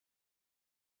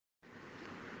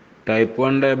Type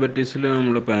 1 ഡയബറ്റീസിൽ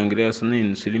നമ്മൾ പാൻക്രിയാസിൽ നിന്ന്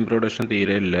insulin production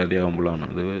തീരെ ഇല്ലാതെയാകുമ്പോഴാണ്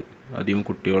അത് അധികം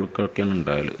കുട്ടികൾക്കൊക്കെയാണ്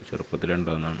ഉണ്ടാകല്,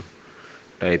 ചെറുപ്പത്തിലുണ്ടാകുന്നതാണ്.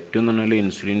 ടൈപ്പ് 2 എന്ന് പറഞ്ഞാൽ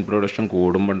ഇൻസുലിൻ പ്രൊഡക്ഷൻ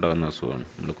കൂടുമ്പോൾ ഉണ്ടാകുന്ന അസുഖമാണ്.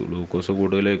 നമ്മൾ ഗ്ലൂക്കോസ്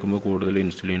കൂടുതലേക്കുമ്പോൾ കൂടുതൽ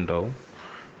ഇൻസുലിൻ ഉണ്ടാവും.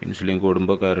 ഇൻസുലിൻ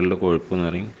കൂടുമ്പോൾ കരളിലെ കൊഴുപ്പ്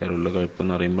നിറയും. കരളിലെ കൊഴുപ്പ്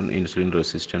നിറയുമ്പോൾ ഇൻസുലിൻ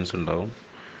റെസിസ്റ്റൻസ് ഉണ്ടാവും.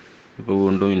 ഇപ്പോൾ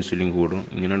വീണ്ടും ഇൻസുലിൻ കൂടും.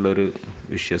 ഇങ്ങനെയുള്ളൊരു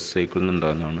വിഷ്യസ് സൈക്കിളിൽ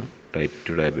നിന്നുണ്ടാകുന്നതാണ് ടൈപ്പ്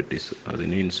 2 ഡയബറ്റീസ്.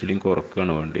 അതിന് ഇൻസുലിൻ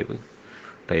കുറക്കുകയാണ് വേണ്ടിയത്.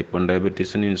 ടൈപ്പ് 1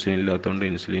 ഡയബറ്റീസിന് ഇൻസുലിൻ ഇല്ലാത്തതുകൊണ്ട്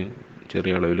ഇൻസുലിൻ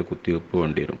ചെറിയ അളവിൽ കുത്തിവെപ്പ്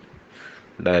വേണ്ടി വരും.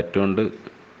 ഡയറ്റ് കൊണ്ട്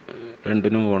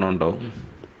രണ്ടിനും ഗുണമുണ്ടാവും.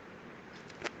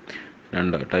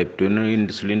 ടൈപ്പ് 2ന്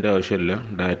ഇൻസുലിൻ്റെ ആവശ്യമില്ല,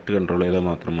 ഡയറ്റ് കൺട്രോൾ ചെയ്താൽ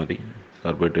മാത്രം മതി,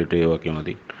 കാർബോഹൈഡ്രേറ്റ് ഒഴിവാക്കിയാൽ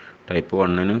മതി. ടൈപ്പ്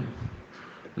 1ന്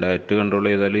ഡയറ്റ് കൺട്രോൾ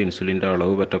ചെയ്താൽ ഇൻസുലിൻ്റെ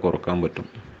അളവ് പറ്റ കുറക്കാൻ പറ്റും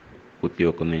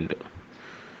കുത്തിവെക്കുന്നതിൻ്റെ.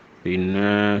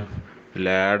 പിന്നെ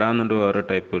ലാഡ എന്നിട്ട് വേറെ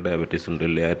ടൈപ്പ് ഡയബറ്റീസ് ഉണ്ട്,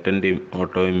 latent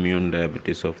auto immune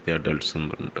diabetes of the adults എന്ന്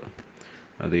പറഞ്ഞിട്ട്.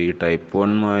 അത് ഈ ടൈപ്പ്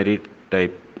 1 മാതിരി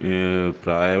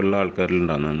പ്രായമുള്ള ആൾക്കാരിൽ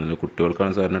ഉണ്ടാകുന്നത്.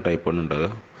 കുട്ടികൾക്കാണ് സാധാരണ ടൈപ്പ് 1 ഉണ്ടാകുക.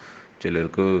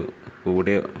 ചിലർക്ക്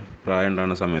കൂടിയ പ്രായം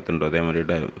ഉണ്ടാകുന്ന സമയത്തുണ്ടോ അതേമാതിരി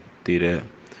തീരെ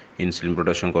ഇൻസുലിൻ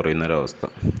പ്രൊഡക്ഷൻ കുറയുന്നൊരവസ്ഥ.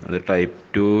 അത് ടൈപ്പ്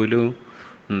 2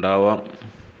 ഉണ്ടാവാം.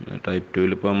 ടൈപ്പ്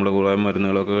 2 ഇപ്പോൾ നമ്മൾ കുറേ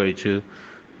മരുന്നുകളൊക്കെ കഴിച്ച്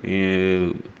ഈ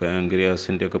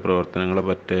പാൻക്രിയാസിൻ്റെ ഒക്കെ പ്രവർത്തനങ്ങളെ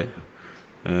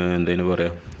എന്തേലും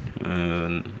പറയാം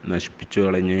നശിപ്പിച്ചു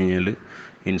കളഞ്ഞു കഴിഞ്ഞാൽ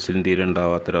ഇൻസുലിൻ തീരെ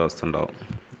ഉണ്ടാവാത്തൊരവസ്ഥ ഉണ്ടാവും.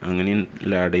 അങ്ങനെയും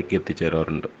ലാഡയ്ക്ക്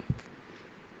എത്തിച്ചേരാറുണ്ട്.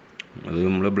 അത്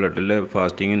നമ്മൾ ബ്ലഡിലെ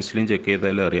ഫാസ്റ്റിംഗ് ഇൻസുലിൻ ചെക്ക്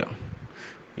ചെയ്താലും അറിയാം.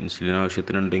 ഇൻസുലിൻ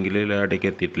ആവശ്യത്തിനുണ്ടെങ്കിൽ ലാഡയ്ക്ക്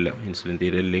എത്തിയിട്ടില്ല. ഇൻസുലിൻ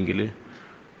തീരെ ഇല്ലെങ്കിൽ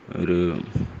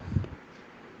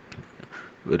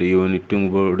ഒരു യൂണിറ്റും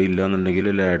കൂടി ഇല്ലയെന്നുണ്ടെങ്കിൽ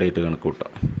ലാഡായിട്ട് കണക്ക്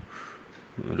കൂട്ടാം.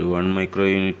 ഒരു 1 മൈക്രോ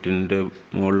യൂണിറ്റിൻ്റെ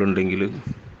മുകളിലുണ്ടെങ്കിൽ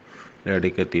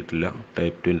ലാഡയ്ക്ക് എത്തിയിട്ടില്ല.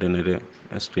 ടൈപ്പ് 2ൻ്റെ തന്നെ ഒരു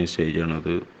എക്സ്ട്രീം സ്റ്റേജാണ്.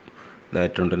 അത്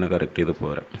ഡയറ്റ് കൊണ്ട് തന്നെ കറക്റ്റ് ചെയ്ത്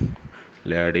പോരാ.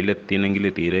 ലാഡിലെത്തിയെങ്കിൽ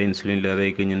തീരെ ഇൻസുലിൻ ഇല്ലാതെ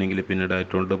ആയി കഴിഞ്ഞിട്ടുണ്ടെങ്കിൽ പിന്നെ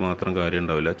ഡയറ്റ് കൊണ്ട് മാത്രം കാര്യം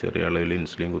ഉണ്ടാവില്ല, ചെറിയ അളവിൽ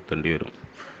ഇൻസുലിൻ കുത്തേണ്ടി വരും.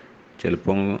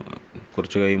 ചിലപ്പം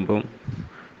കുറച്ച് കഴിയുമ്പം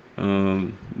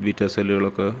ബീറ്റ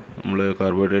സെല്ലുകളൊക്കെ നമ്മൾ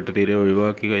കാർബോഹൈഡ്രേറ്റ് തീരെ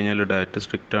ഒഴിവാക്കി കഴിഞ്ഞാൽ ഡയറ്റ്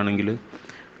സ്ട്രിക്റ്റ് ആണെങ്കിൽ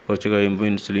കുറച്ച് കഴിയുമ്പോൾ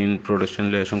ഇൻസുലിൻ പ്രൊഡക്ഷൻ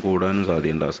ലേശം കൂടാനും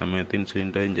സാധ്യതയുണ്ട്. ആ സമയത്ത്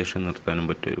ഇൻസുലിൻ്റെ ഇഞ്ചക്ഷൻ നിർത്താനും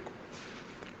പറ്റുമായിരിക്കും.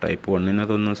 ടൈപ്പ് 1ന്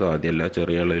അതൊന്നും സാധ്യമല്ല,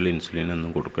 ചെറിയ അളവിൽ ഇൻസുലിൻ ഒന്നും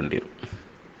കൊടുക്കേണ്ടി വരും.